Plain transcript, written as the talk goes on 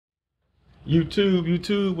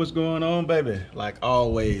YouTube, what's going on, baby? Like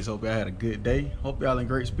always, hope y'all had a good day. Hope y'all in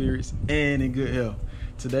great spirits and in good health.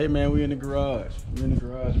 Today, man, we in the garage. We in the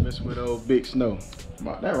garage messing with old Big Snow.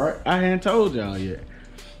 About that, right? I hadn't told y'all yet.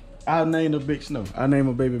 I named her Big Snow. I named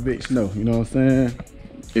my baby Big Snow. You know what I'm saying?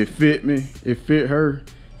 It fit me. It fit her.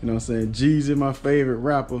 You know what I'm saying? Jeezy, my favorite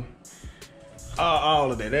rapper.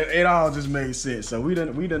 All of that. It all just made sense. So we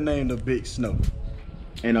done named her Big Snow.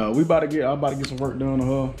 And I'm about to get some work done on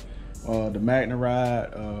her. The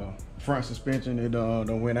MagneRide front suspension, it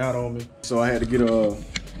done went out on me. So I had to get a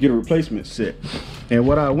replacement set. And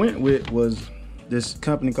what I went with was this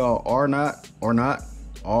company called Arnott,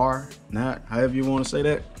 however you want to say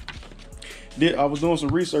that. I was doing some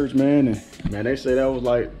research, man, and man, they say that was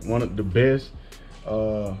like one of the best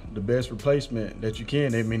replacement that you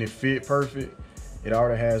can. I mean, it fit perfect. It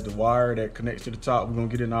already has the wire that connects to the top. We're gonna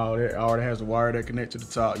get in all that. It already has the wire that connects to the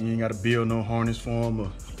top. You ain't gotta build no harness for them,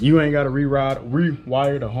 or you ain't gotta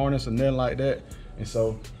rewire the harness or nothing like that. And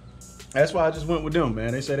so that's why I just went with them,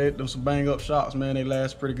 man. They say they do some bang up shocks, man. They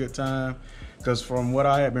last a pretty good time. Cause from what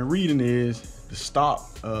I have been reading is the stock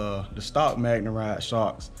MagneRide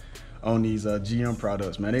shocks on these GM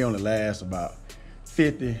products, man, they only last about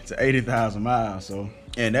 50 to 80,000 miles. So,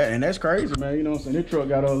 and that's crazy, man. You know what I'm saying? This truck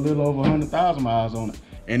got a little over 100,000 miles on it,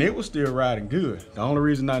 and it was still riding good. The only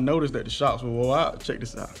reason I noticed that the shocks were wore out, check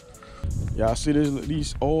this out. Y'all see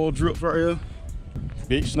these oil drips right here?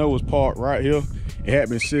 Big Snow was parked right here. It had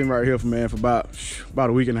been sitting right here for about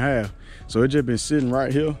a week and a half. So it just been sitting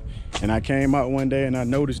right here. And I came out one day and I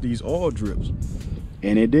noticed these oil drips.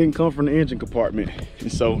 And it didn't come from the engine compartment.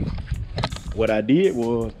 And so what I did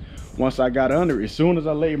was, once I got under it, as soon as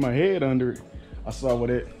I laid my head under it, I saw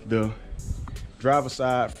the driver's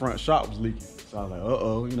side front shock was leaking. So I was like,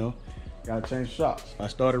 uh-oh, you know, gotta change the shocks. I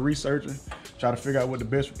started researching, trying to figure out what the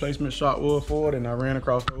best replacement shock was for it, and I ran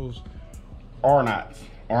across those Arnott.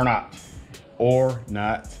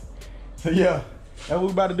 So yeah, that's what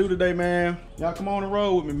we about to do today, man. Y'all come on the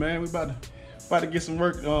road with me, man. We about to get some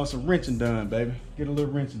work, some wrenching done, baby. Get a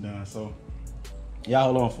little wrenching done. So y'all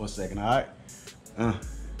hold on for a second, all right? All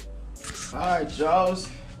right, y'all.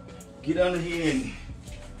 Get under here and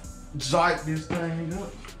jack this thing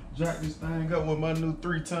up. Jack this thing up with my new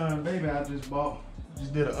 3-ton baby I just bought.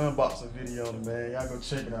 Just did an unboxing video on it, man. Y'all go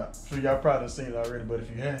check it out. I'm sure y'all probably seen it already, but if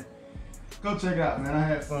you haven't, go check it out, man. I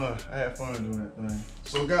had fun doing that thing.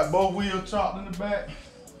 So got both wheels chopped in the back.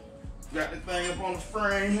 Got the thing up on the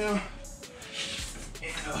frame here.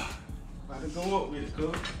 And about to go up with it,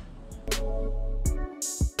 cuz.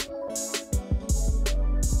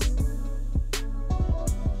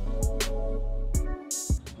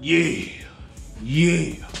 Yeah.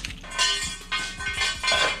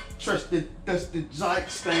 That's the jack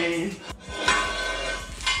stand.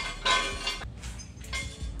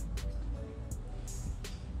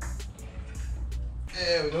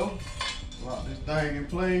 There we go. Lock this thing in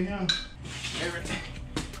place here. Everything.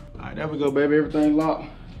 All right, there we go, baby. Everything locked,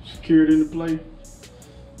 secured into place.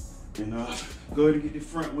 And go ahead and get the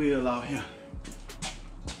front wheel out here.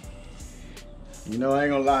 You know, I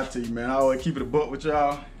ain't gonna lie to you, man. I always keep it a buck with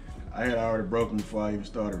y'all. I had already broken before I even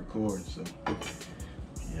started recording, so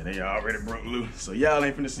yeah, they already broke loose. So y'all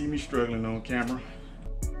ain't finna see me struggling on camera.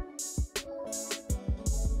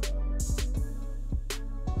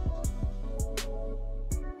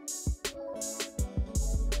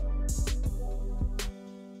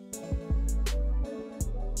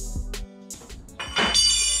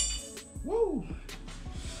 Woo!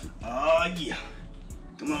 Oh yeah.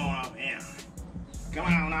 Come on off here. Come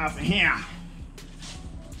on off of here.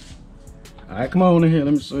 All right, come on in here.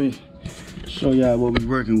 Let me show y'all what we're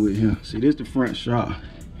working with here. See, this the front shock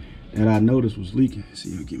that I noticed was leaking.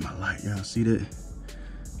 See, I'll get my light. Y'all see that?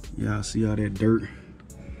 Y'all see all that dirt,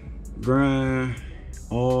 grind,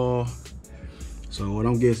 oil. So what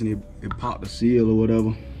I'm guessing, it popped the seal or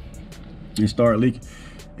whatever and started leaking.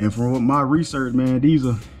 And from my research, man, these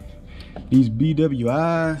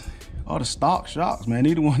BWIs, all the stock shocks, man.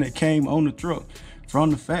 These the one that came on the truck from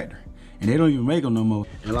the factory. And they don't even make them no more.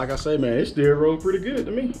 And like I say, man, it still rode pretty good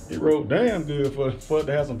to me. It rode damn good for it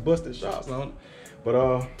to have some busted shocks on it. But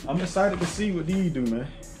I'm excited to see what these do, man.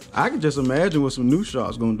 I can just imagine what some new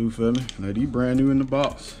shocks gonna do for me. Like, these brand new in the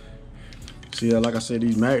box. See, like I said,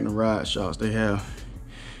 these MagneRide shocks they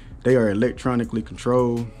are electronically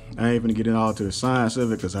controlled. I ain't gonna get in all to the science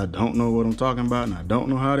of it because I don't know what I'm talking about and I don't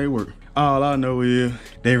know how they work. All I know is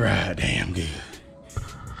they ride damn good.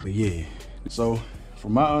 But yeah, so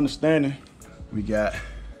from my understanding, we got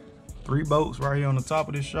 3 bolts right here on the top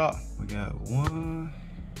of this shock. We got 1,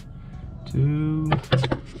 2,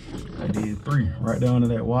 I did 3 right down to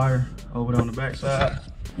that wire over there on the back side.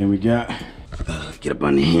 And we got Get up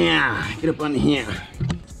under here. Get up under here.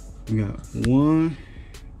 We got 1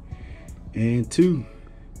 and 2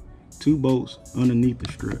 bolts underneath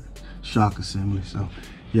the strut shock assembly. So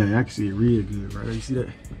yeah, I can see it real good right there. You see that?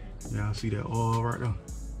 Y'all see that oil right there?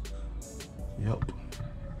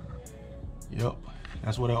 Yep.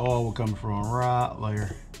 That's where that oil was coming from, right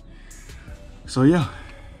there. So yeah,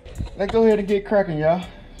 let's go ahead and get cracking, y'all,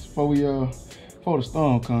 before the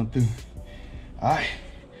storm come through. All right,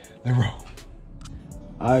 let's roll.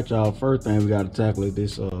 All right, y'all, first thing we got to tackle is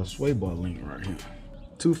this sway bar link right here.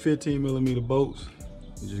 2 15mm bolts.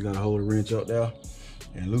 You just got to hold the wrench up there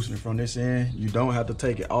and loosen it from this end. You don't have to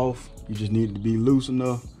take it off. You just need it to be loose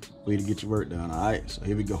enough for you to get your work done. All right, so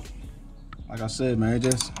here we go. Like I said, man,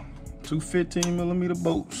 just 2 15mm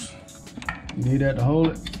bolts. You need that to hold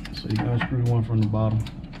it, so you gotta screw the one from the bottom.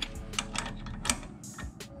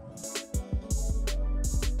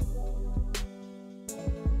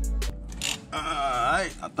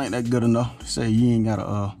 Alright, I think that's good enough. Say you ain't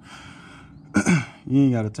gotta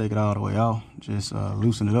take it all the way off. Just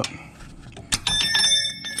loosen it up.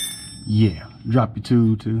 Yeah, drop your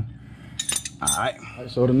tube too. Alright,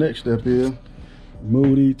 so the next step is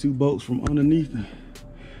remove these 2 bolts from underneath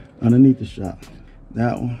the shock.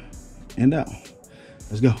 That one and that one.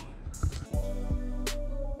 Let's go.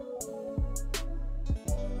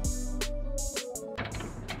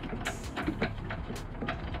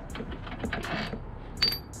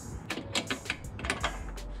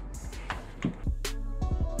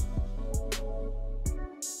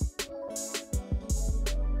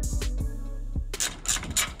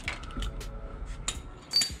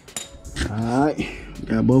 All right,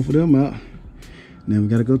 got both of them out. Now we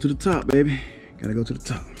gotta go to the top, baby. Gotta go to the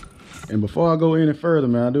top. And before I go any further,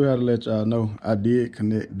 man, I do have to let y'all know I did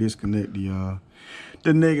disconnect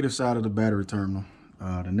the negative side of the battery terminal.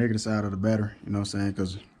 The negative side of the battery, you know what I'm saying?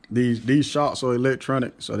 Because these shocks are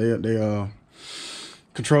electronic, so they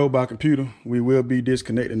controlled by computer. We will be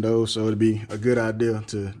disconnecting those, so it'll be a good idea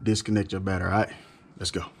to disconnect your battery. All right,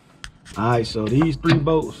 let's go. All right, so these 3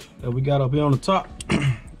 bolts that we got up here on the top,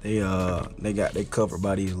 they covered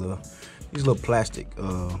by these little plastic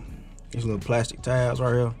tabs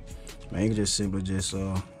right here. Man, you can just simply just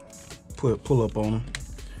pull up on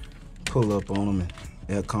them, and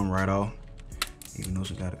they'll come right off. Even though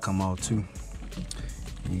it's got to come off too.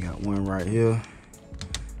 And you got one right here,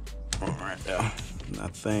 one right there. And I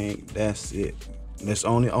think that's it. That's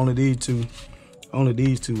only these two. Only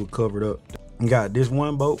these 2 are covered up. You got this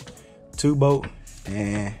 1 bolt, 2 bolt,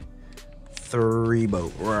 and 3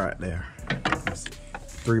 bolt right there.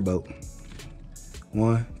 3 bolt.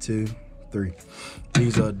 1, 2, 3.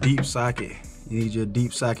 These are deep socket. You need your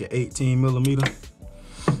deep socket 18mm,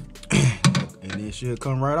 and it should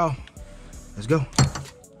come right off. Let's go.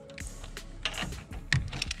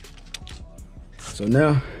 So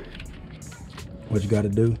now, what you got to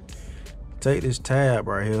do? Take this tab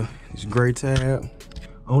right here, this gray tab,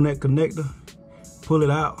 on that connector, pull it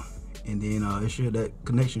out, and then that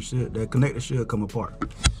connector should come apart.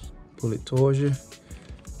 Pull it towards you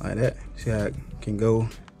like that. See how it can go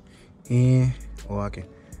in, or I can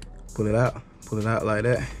pull it out like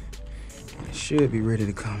that. It should be ready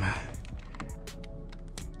to come out.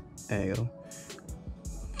 There you go.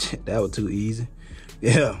 That was too easy.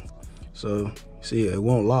 Yeah. So see, it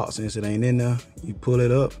won't lock since it ain't in there. You pull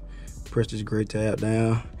it up, press this gray tab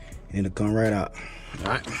down, and it'll come right out.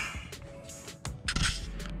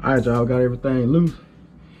 All right, y'all, got everything loose.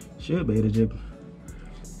 Should be able to just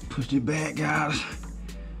push it back, guys.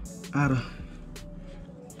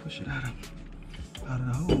 Push it out of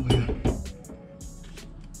the hole here.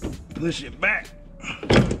 Push it back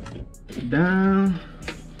down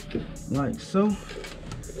like so.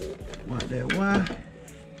 Like that Y.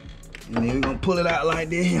 And then we're gonna pull it out like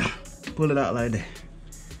that. Pull it out like that.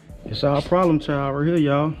 It's our problem child right here,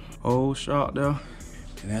 y'all. Old shot there.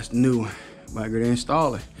 And that's the new one. Might go to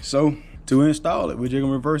install it. So to install it, we're just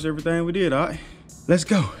gonna reverse everything we did, all right? Let's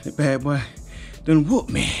go. That bad boy done whoop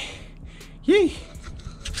me. Yee.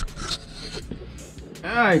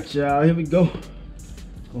 All right, y'all, here we go.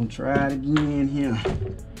 Gonna try it again here.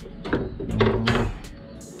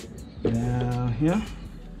 Down here.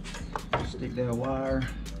 Stick that wire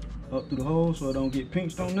up through the hole so it don't get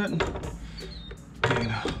pinched on nothing. There you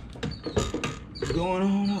go. Going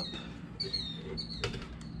on up.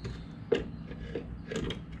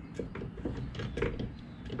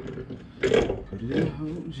 Put it in the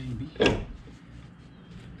hole, GB.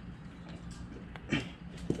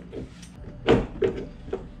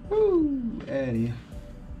 Woo, out of here.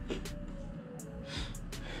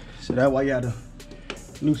 So that's why you gotta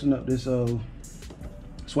loosen up this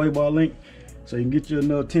sway bar link so you can get you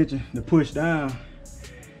enough tension to push down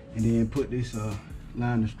and then put this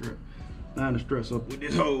line the struts up with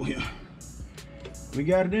this hole here. We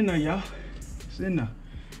got it in there, y'all. It's in there.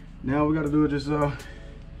 Now we gotta do is just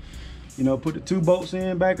you know, put the 2 bolts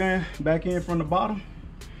in back in from the bottom,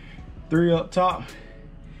 3 up top,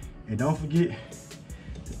 and don't forget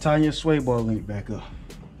to tighten your sway bar link back up.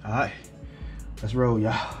 All right, let's roll,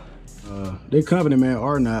 y'all. Their company, man,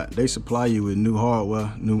 Arnott, they supply you with new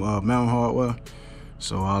hardware, new mountain hardware.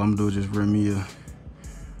 So all I'm gonna do is just run me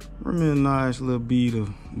a nice little bead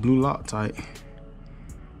of blue Loctite.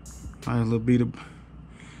 Nice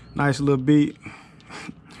little bead.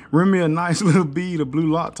 Run me a nice little bead of blue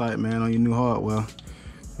Loctite, man, on your new hardware.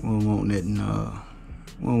 We don't want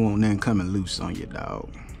nothing coming loose on you,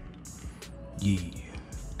 dog. Yeah.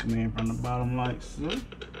 Come in from the bottom like so.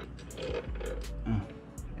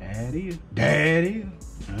 That is.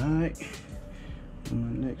 All right.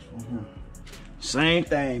 And the next one here. Same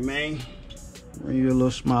thing, man. Bring you a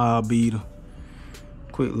little small bead,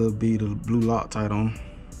 quick little bead of blue Loctite on.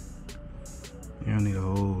 You don't need a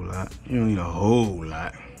whole lot. You don't need a whole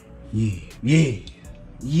lot. Yeah.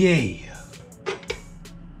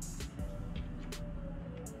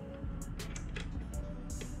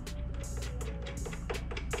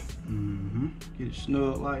 Get it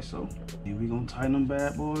snug like so. And we gonna tighten them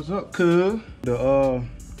bad boys up, cuz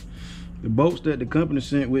the bolts that the company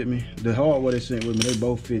sent with me, the hardware they sent with me, they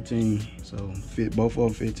both 15. So both of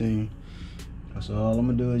them 15. So all I'm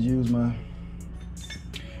gonna do is use my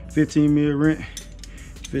 15 mil wrench,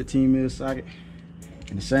 15 mil socket.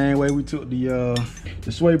 And the same way we took the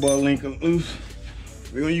sway bar link loose,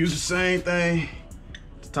 we're gonna use the same thing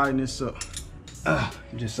to tighten this up.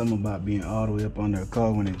 Just something about being all the way up under a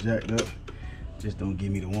car when it's jacked up. Just don't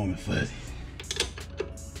give me the warm and fuzzy.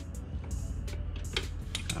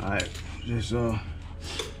 All right, just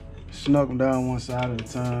snug them down one side at a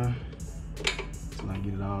time until I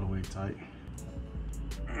get it all the way tight.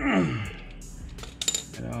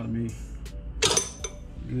 That ought to be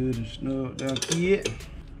good and snug down here.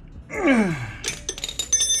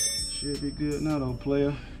 Should be good now though,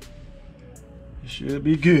 player. It should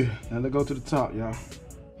be good. Now let's go to the top, y'all.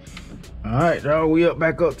 All right, y'all, we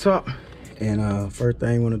back up top. And first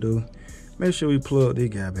thing we wanna do, make sure we plug this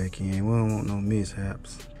guy back in. We don't want no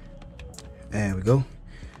mishaps. There we go.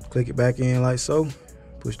 Click it back in like so.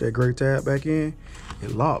 Push that gray tab back in.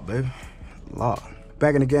 It locked, baby. Locked.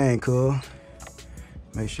 Back in the game, cuz.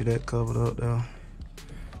 Make sure that covered up though.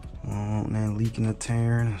 We don't want that leaking or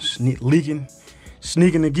tearing, sneaking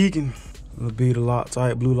and geeking. A little bit of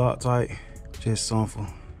Loctite, blue Loctite. Just something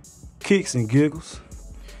for kicks and giggles.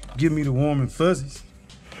 Give me the warm and fuzzies.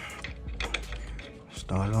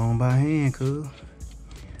 Start it on by hand, cuz.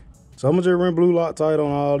 So I'm gonna just run blue Loctite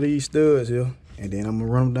on all these studs here. And then I'm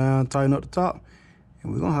gonna run them down, tighten up the top.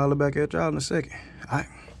 And we're gonna holler back at y'all in a second. All right.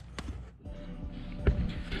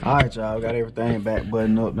 All right, y'all, got everything back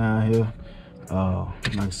buttoned up down here.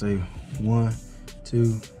 Like I say, 1,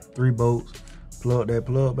 2, 3 bolts. Plug that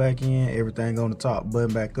plug back in. Everything on the top,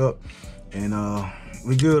 button back up. And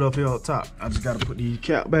we good up here on top. I just gotta put the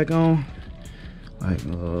cap back on. Like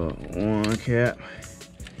 1 cap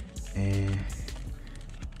and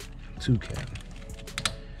 2 cap.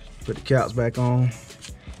 Put the caps back on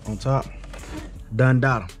top. Done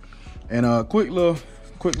data. And quick little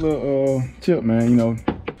tip, man. You know,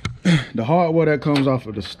 the hardware that comes off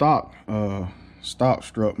of the stock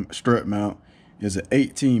strut mount is an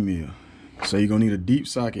 18 mil. So you're gonna need a deep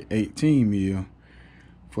socket 18 mil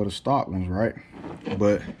for the stock ones, right?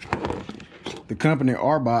 But the company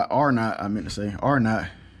Arnott,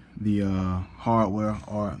 the hardware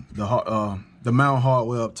or the mount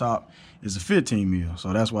hardware up top is a 15 mil.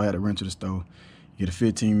 So that's why I had to run to the store, get a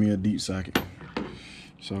 15 mil deep socket.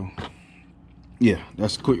 So yeah,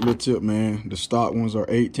 that's a quick little tip, man. The stock ones are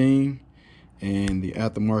 18 and the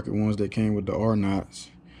aftermarket ones that came with the Arnotts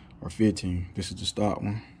are 15. This is the stock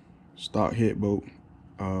one, stock head bolt.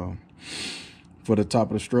 For the top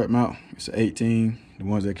of the strut mount, it's 18. The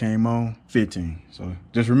ones that came on, 15. So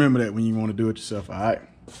just remember that when you want to do it yourself. All right,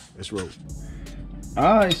 let's roll.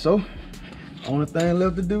 All right, so only thing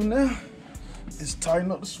left to do now is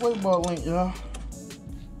tighten up the sway bar link, y'all.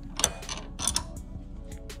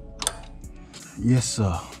 Yes,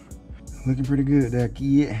 sir. Looking pretty good there,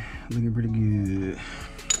 kid. Looking pretty good.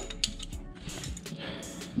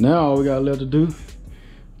 Now all we got left to do,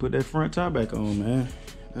 put that front tie back on, man.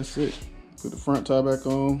 That's it. Put the front tie back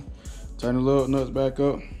on, tighten the little nuts back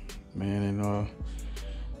up, man, and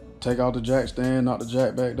take out the jack stand, knock the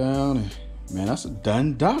jack back down, and man, that's a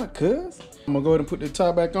done data, cuz. I'm gonna go ahead and put the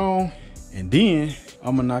tie back on, and then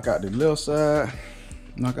I'm gonna knock out the left side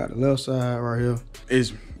right here.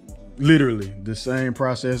 Literally the same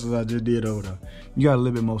process as I just did over there. You got a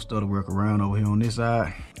little bit more stuff to work around over here on this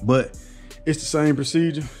side, but it's the same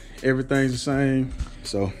procedure. Everything's the same.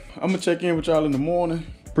 So I'm gonna check in with y'all in the morning.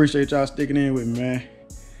 Appreciate y'all sticking in with me, man.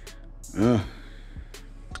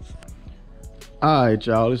 All right,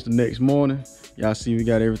 y'all, it's the next morning. Y'all see we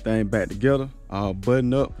got everything back together, all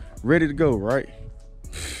buttoned up, ready to go, right?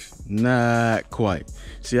 Not quite.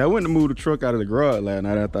 See, I went to move the truck out of the garage last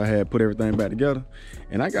night after I had put everything back together,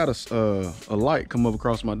 and I got a light come up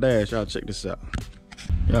across my dash. Y'all check this out.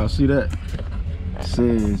 Y'all see that? It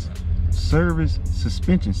says service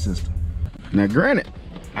suspension system. Now, granted,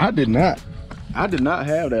 I did not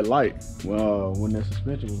have that light when that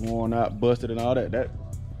suspension was worn out, busted, and all that.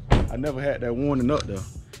 I never had that warning up there.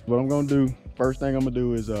 What I'm gonna do, first thing I'm gonna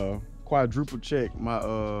do is quadruple check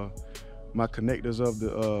my connectors of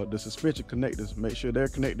the suspension connectors. Make sure they're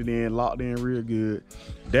connected in, locked in real good.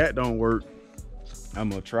 That don't work, I'm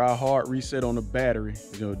gonna try a hard reset on the battery.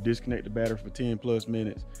 You know, disconnect the battery for 10+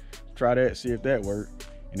 minutes. Try that, see if that works.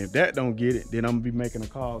 And if that don't get it, then I'm gonna be making a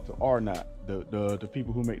call to Arnott, the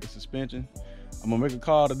people who make the suspension. I'm gonna make a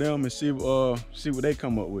call to them and see what they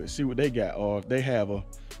come up with, see what they got, or if they have a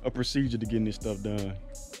procedure to getting this stuff done.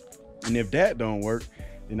 And if that don't work,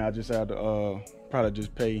 then I just have to probably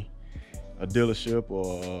just pay a dealership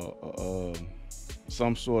or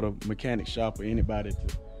some sort of mechanic shop or anybody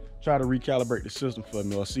to try to recalibrate the system for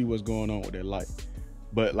me or see what's going on with that light.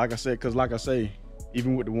 But like I said,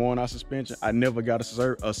 even with the worn out suspension, I never got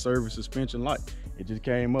a service suspension light. It just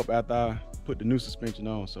came up after I put the new suspension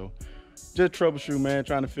on. So just troubleshoot, man,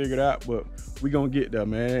 trying to figure it out, but we gonna get there,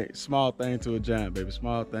 man. Small thing to a giant, baby.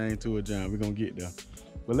 Small thing to a giant. We gonna get there.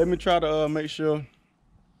 But let me try to make sure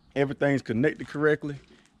everything's connected correctly,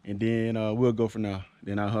 and then we'll go from there.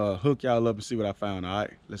 Then I'll hook y'all up and see what I found. All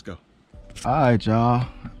right, let's go. All right, y'all.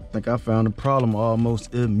 I think I found the problem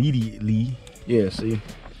almost immediately. Yeah, see?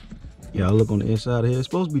 Y'all look on the inside of here. It's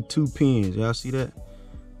supposed to be 2 pins. Y'all see that?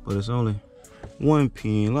 But it's only 1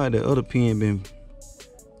 pin. Like the other pin been,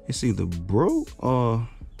 it's either broke or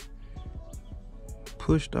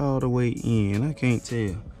pushed all the way in. I can't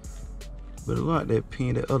tell. But a lot that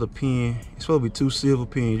pin, that other pin, it's supposed to be 2 silver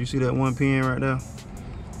pins. You see that 1 pin right there?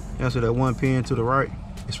 Y'all see that 1 pin to the right?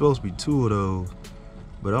 It's supposed to be 2 of those,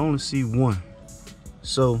 but I only see 1.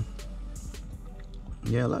 So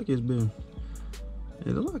yeah, like it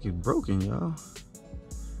looks like it's broken, y'all.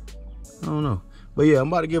 I don't know. But yeah, I'm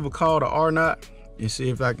about to give a call to Arnott and see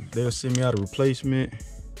if they'll send me out a replacement.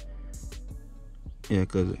 Yeah,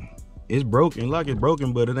 cause it's broken, like it's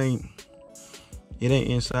broken, but it ain't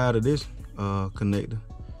inside of this connector.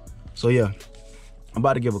 So yeah, I'm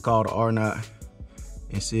about to give a call to Arnott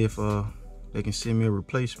and see if they can send me a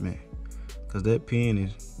replacement, cause that pin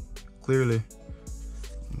is clearly,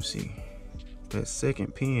 let me see, that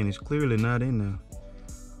second pin is clearly not in there,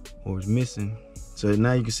 or it's missing. So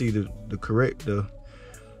now you can see the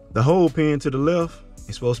whole pin to the left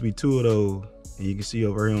is supposed to be 2 of those, and you can see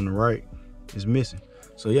over here on the right is missing.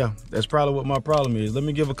 So yeah, that's probably what my problem is. Let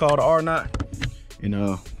me give a call to Arnott,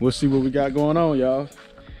 and we'll see what we got going on, y'all.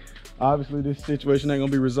 Obviously this situation ain't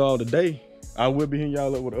gonna be resolved today. I will be hitting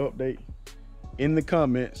y'all up with an update in the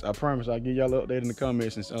comments. I promise I'll give y'all an update in the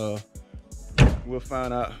comments, and we'll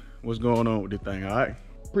find out what's going on with this thing. All right,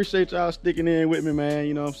 appreciate y'all sticking in with me, man.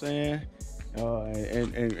 You know what I'm saying?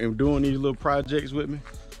 And doing these little projects with me,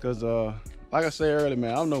 because like I said earlier,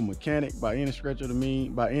 man, I'm no mechanic by any stretch of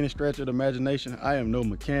the imagination. I am no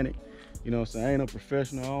mechanic. You know what I'm saying? I ain't no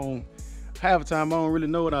professional. Half the time I don't really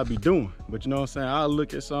know what I be doing, but you know what I'm saying? I'll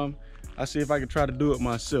look at something, I see if I can try to do it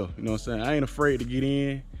myself. You know what I'm saying? I ain't afraid to get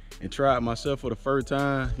in and try it myself for the first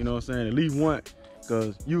time. You know what I'm saying? At least once,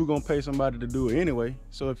 because you were gonna pay somebody to do it anyway.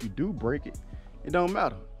 So if you do break it, it don't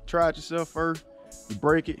matter. Try it yourself first, you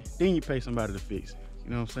break it, then you pay somebody to fix it. You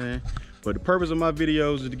know what I'm saying? But the purpose of my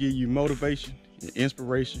videos is to give you motivation and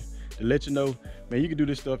inspiration, to let you know, man, you can do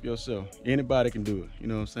this stuff yourself. Anybody can do it. You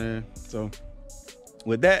know what I'm saying? So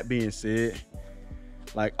with that being said,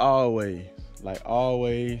 like always,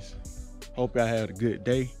 hope y'all had a good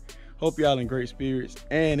day. Hope y'all in great spirits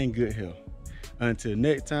and in good health. Until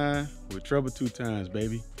next time, with trouble 2 times,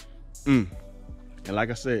 baby. And like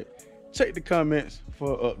I said, check the comments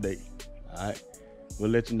for an update. All right, we'll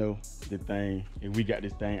let you know the thing, if we got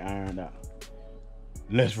this thing ironed out.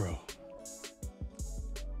 Let's roll.